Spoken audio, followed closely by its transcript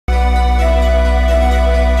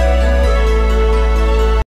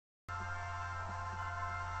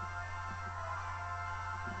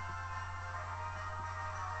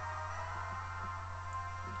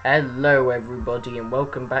Hello everybody and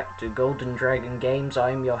welcome back to Golden Dragon Games.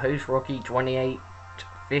 I'm your host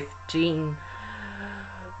Rocky2815,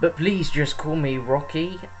 but please just call me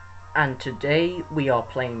Rocky. And today we are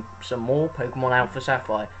playing some more Pokemon Alpha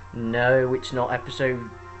Sapphire. No, it's not episode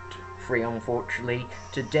 3 unfortunately.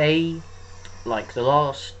 Today, like the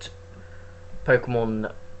last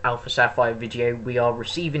Pokemon Alpha Sapphire video, we are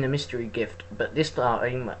receiving a mystery gift, but this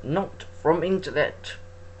time not from internet.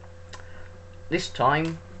 This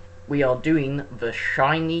time we are doing the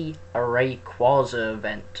Shiny Rayquaza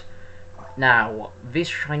event. Now, this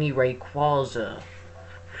Shiny Rayquaza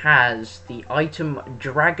has the item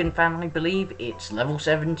Dragon Fan, I believe. It's level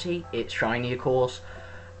 70, it's shiny of course,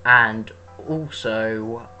 and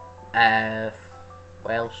also,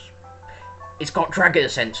 well, it's got Dragon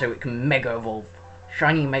Ascent so it can Mega Evolve.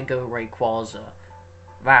 Shiny Mega Rayquaza.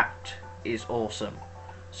 That is awesome.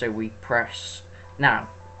 So we press. Now,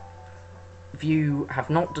 if you have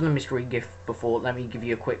not done a mystery gift before, let me give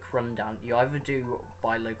you a quick rundown. You either do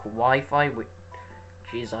by local Wi-Fi, which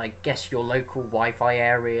is, I guess, your local Wi-Fi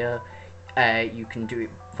area. You can do it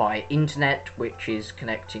via internet, which is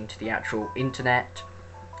connecting to the actual internet.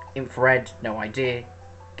 Infrared, no idea.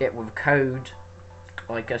 Get with a code.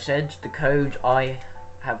 Like I said, the code I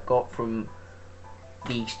have got from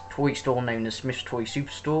the toy store known as Smith's Toy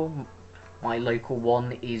Superstore. My local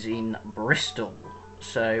one is in Bristol.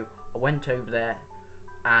 So I went over there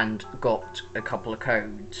and got a couple of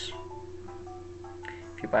codes.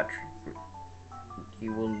 If your battery,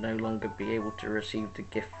 you will no longer be able to receive the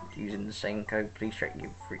gift using the same code. Please check your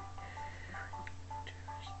free.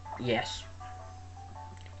 Yes.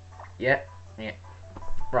 Yep.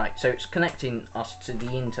 Right, so it's connecting us to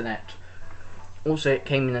the internet. Also, it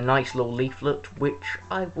came in a nice little leaflet, which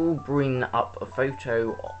I will bring up a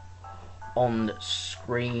photo on the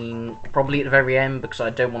screen, probably at the very end, because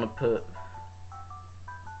I don't want to put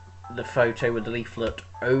the photo with the leaflet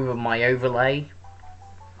over my overlay,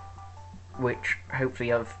 which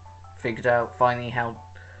hopefully I've figured out finally how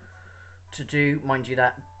to do. Mind you,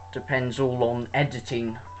 that depends all on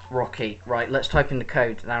editing, Rocky. Right, let's type in the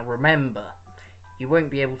code. Now remember, you won't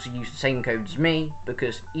be able to use the same code as me,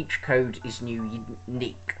 because each code is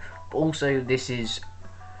unique. But also, this is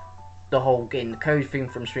the whole getting the code thing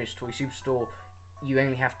from Smith's Toy Superstore. You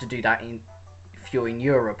only have to do that if you're in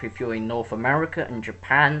Europe. If you're in North America and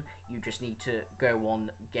Japan, you just need to go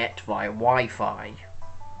on get via Wi-Fi.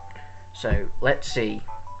 So let's see.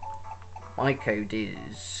 My code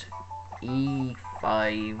is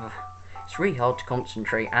E5. It's really hard to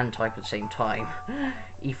concentrate and type at the same time.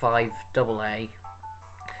 E5AA.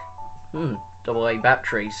 AA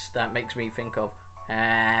batteries. That makes me think of.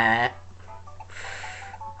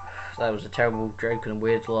 That was a terrible joke and a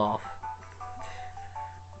weird laugh.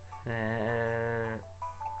 You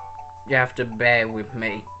have to bear with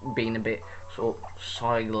me being a bit sort of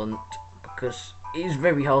silent, because it is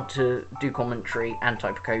very hard to do commentary and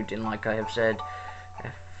type code in, like I have said.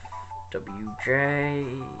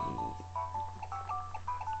 FWJ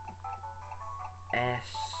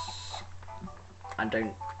S. I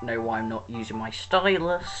don't know why I'm not using my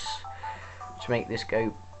stylus to make this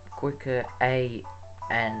go quicker. AN.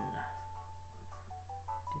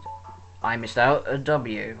 I missed out a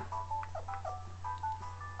W.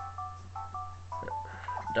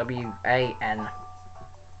 WAN.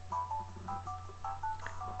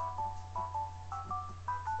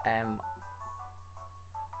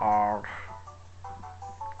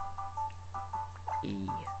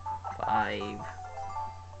 MRE5.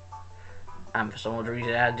 And for some odd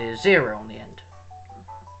reason I added a 0 on the end.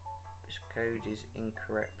 This code is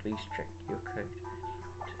incorrect. Please check your code.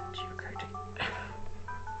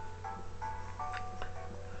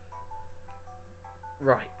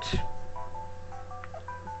 Right.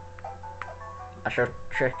 I shall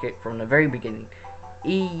check it from the very beginning.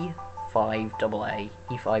 E5AA,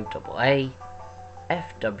 E5AA,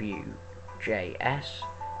 FWJS,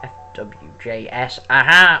 FWJS.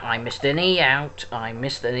 Aha! I missed an E out.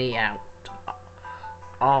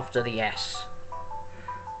 After the S.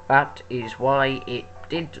 That is why it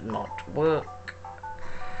did not work.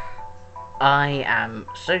 I am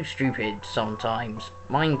so stupid sometimes.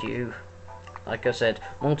 Mind you, like I said,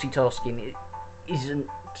 multitasking isn't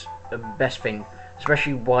the best thing,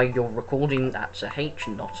 especially while you're recording. That's a H,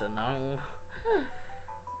 not an O.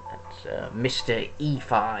 That's Mr.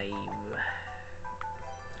 E5.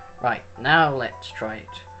 Right, now let's try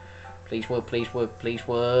it. Please work, please work, please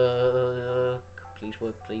work. Please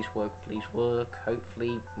work, please work, please work.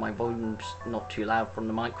 Hopefully my volume's not too loud from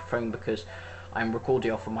the microphone, because I'm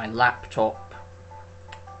recording off of my laptop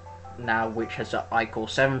now, which has an iCore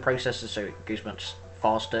 7 processor, so it goes much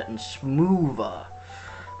faster and smoother.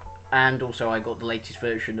 And also I got the latest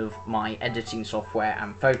version of my editing software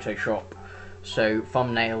and Photoshop, so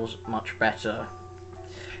thumbnails much better.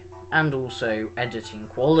 And also editing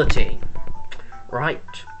quality. Right,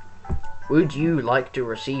 would you like to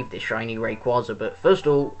receive this Shiny Rayquaza? But first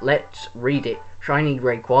of all, let's read it. Shiny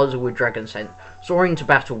Rayquaza with Dragon Scent. Soaring to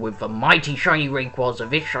battle with the mighty Shiny Rayquaza.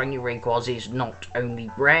 This Shiny Rayquaza is not only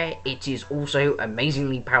rare, it is also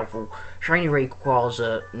amazingly powerful. Shiny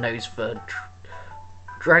Rayquaza knows the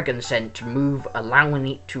Dragon Scent move, allowing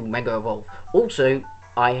it to Mega Evolve. Also,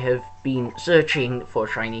 I have been searching for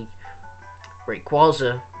Shiny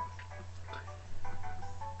Rayquaza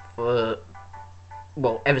for,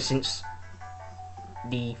 well, ever since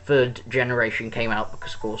the 3rd generation came out,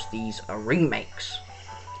 because of course these are remakes.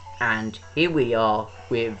 And here we are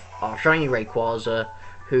with our Shiny Rayquaza,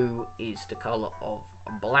 who is the colour of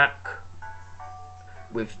black,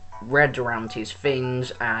 with red around his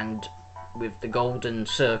fins and with the golden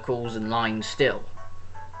circles and lines still.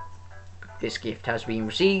 This gift has been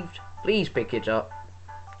received. Please pick it up.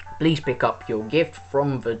 Please pick up your gift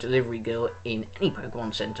from the delivery girl in any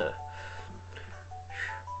Pokemon Center.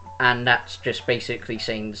 And that's just basically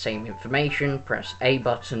saying the same information. Press A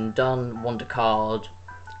button, done, want a card,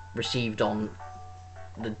 received on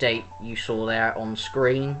the date you saw there on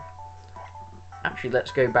screen. Actually,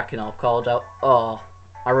 let's go back in our card out. Oh,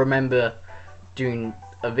 I remember doing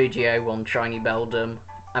a video on Shiny Beldum,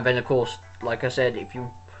 and then of course, like I said, if you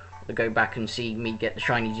want to go back and see me get the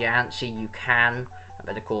Shiny Diancie, you can. And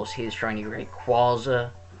then of course, here's Shiny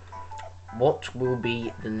Rayquaza. What will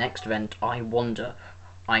be the next event, I wonder?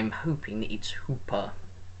 I'm hoping it's Hooper,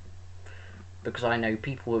 because I know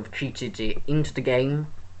people have cheated it into the game,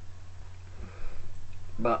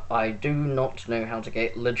 but I do not know how to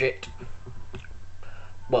get it legit.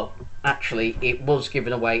 Well, actually, it was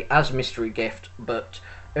given away as a mystery gift, but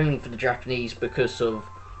only for the Japanese because of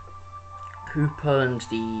Hooper and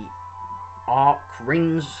the Arc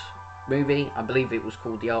Rings movie. I believe it was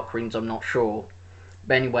called the Arc Rings, I'm not sure.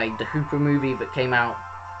 But anyway, the Hooper movie that came out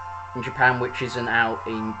in Japan, which isn't out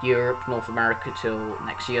in Europe, North America till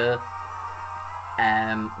next year,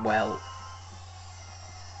 well,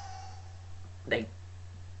 they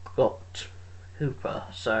got Hooper,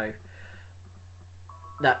 so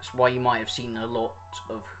that's why you might have seen a lot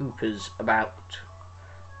of Hoopers about.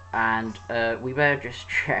 And we better just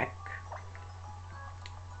check.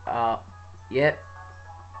 Yep.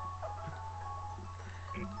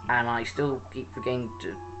 And I still keep forgetting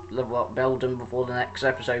to level up Beldum before the next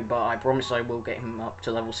episode, but I promise I will get him up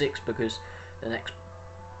to level 6, because the next,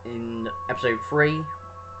 in episode 3,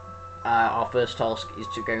 our first task is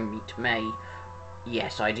to go meet May.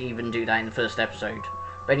 Yes, I'd even do that in the first episode.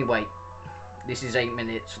 But anyway, this is 8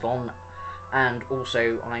 minutes long, and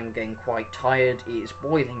also I'm getting quite tired. It is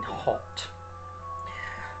boiling hot,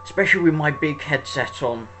 especially with my big headset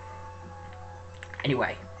on.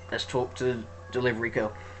 Anyway, let's talk to the delivery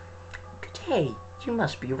girl. Good day, you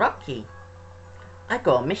must be Rocky. I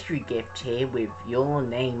got a mystery gift here with your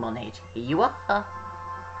name on it. Here you are.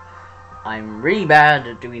 I'm really bad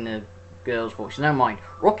at doing a girl's voice. Never mind.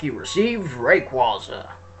 Rocky received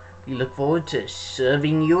Rayquaza. We look forward to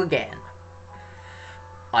serving you again.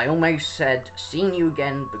 I almost said seeing you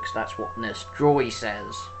again because that's what Nurse Joy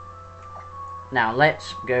says. Now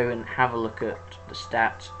let's go and have a look at the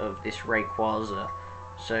stats of this Rayquaza.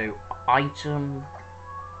 So, item.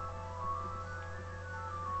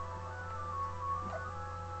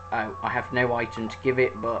 Oh, I have no item to give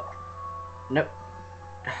it, but nope.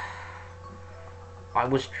 I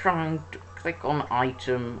was trying to click on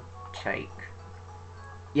item, take.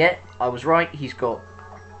 Yeah, I was right, he's got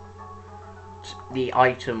the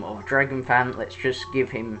item of Dragon Fan. Let's just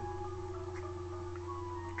give him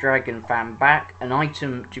Dragon Fan back. An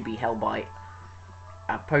item to be held by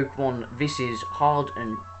a Pokemon. This is Hard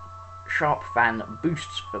and Sharp Fan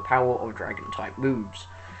boosts the power of Dragon type moves,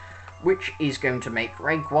 which is going to make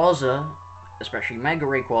Rayquaza, especially Mega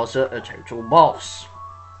Rayquaza, a total boss.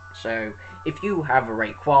 So, if you have a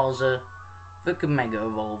Rayquaza that can Mega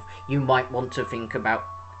Evolve, you might want to think about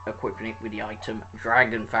equipping it with the item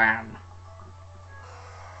Dragon Fan.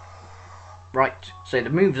 Right, so the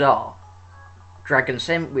moves are Dragon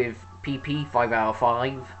Scent with PP 5 out of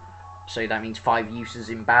 5, so that means 5 uses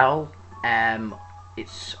in battle.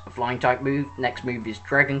 It's a flying type move. Next move is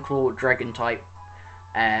Dragon Claw, Dragon type,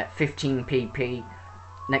 15 PP.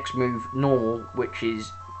 Next move, Normal, which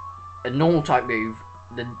is a normal type move.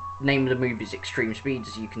 The name of the move is Extreme Speed,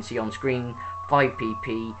 as you can see on screen. 5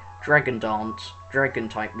 PP, Dragon Dance, Dragon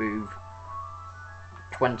type move,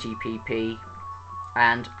 20 PP.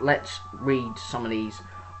 And let's read some of these.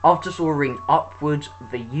 After soaring upwards,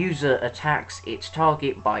 the user attacks its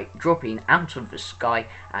target by dropping out of the sky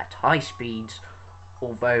at high speeds,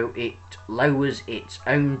 although it lowers its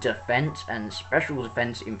own defense and special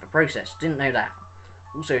defense in the process. Didn't know that.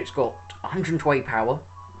 Also, it's got 120 power,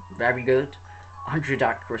 very good, 100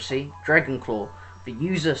 accuracy, Dragon Claw. The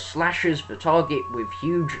user slashes the target with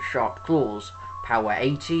huge sharp claws, power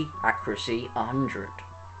 80, accuracy 100.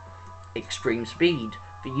 Extreme Speed.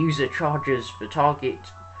 The user charges the target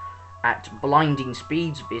at blinding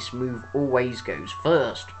speeds. This move always goes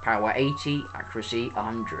first, power 80, accuracy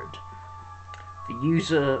 100. The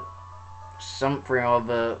user something or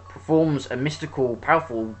other performs a mystical,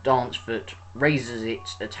 powerful dance that raises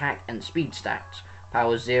its attack and speed stats,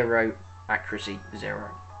 power 0, accuracy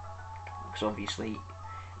 0. Because obviously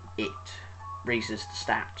it raises the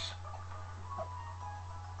stats.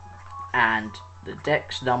 And the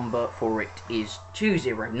dex number for it is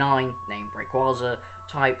 209, named Rayquaza,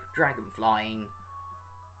 type Dragon Flying,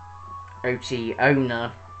 OT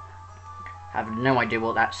Owner, have no idea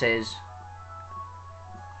what that says,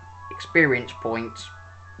 experience points,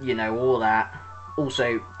 you know, all that.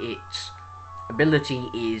 Also, its ability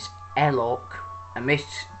is Airlock,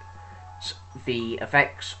 emits the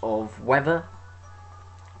effects of weather,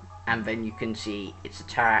 and then you can see its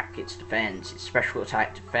attack, its defense, its special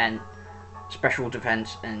attack, defense, special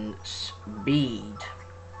defense, and speed.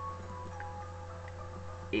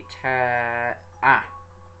 It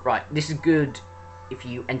right, this is good if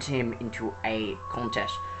you enter him into a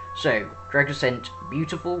contest. So, Dragon Scent,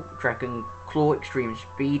 beautiful, Dragon Claw, extreme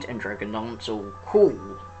speed, and Dragon Dance, all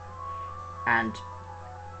cool. And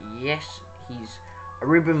yes, he's a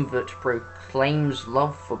ribbon that proclaims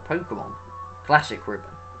love for Pokemon. Classic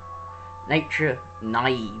ribbon. Nature,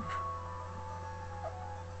 naive.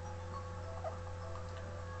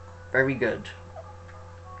 Very good.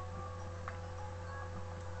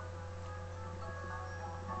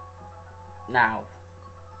 Now,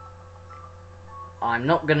 I'm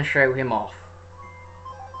not going to show him off,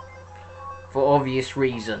 for obvious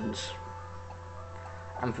reasons,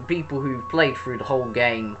 and for people who've played through the whole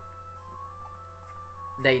game,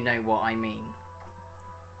 they know what I mean.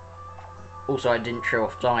 Also, I didn't show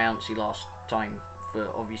off Diancie last time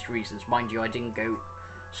for obvious reasons. Mind you, I didn't go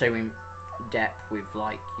so in depth with,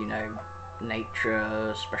 like, you know,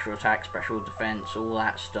 nature, special attack, special defense, all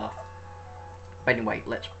that stuff. But anyway,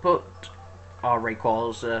 let's put our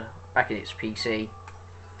Rayquaza back in its PC,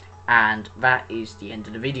 and that is the end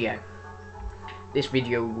of the video. This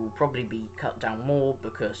video will probably be cut down more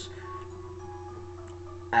because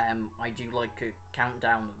I do like a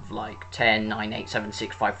countdown of like 10, 9, 8, 7,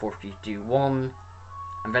 6, 5, 4, 3, 2, 1,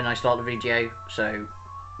 and then I start the video, so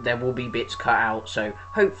there will be bits cut out, so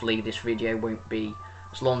hopefully this video won't be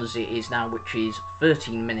as long as it is now, which is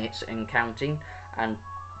 13 minutes and counting. And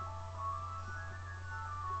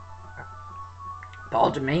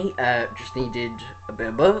pardon me, just needed a bit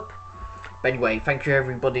of burp. But anyway, thank you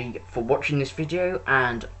everybody for watching this video,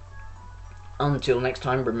 and until next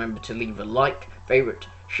time, remember to leave a like, favourite,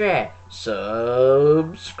 share,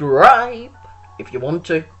 subscribe if you want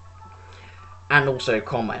to, and also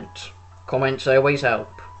comment. Comments always help.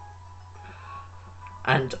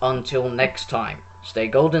 And until next time, stay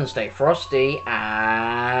golden, stay frosty,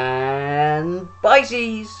 and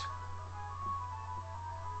bye-sies!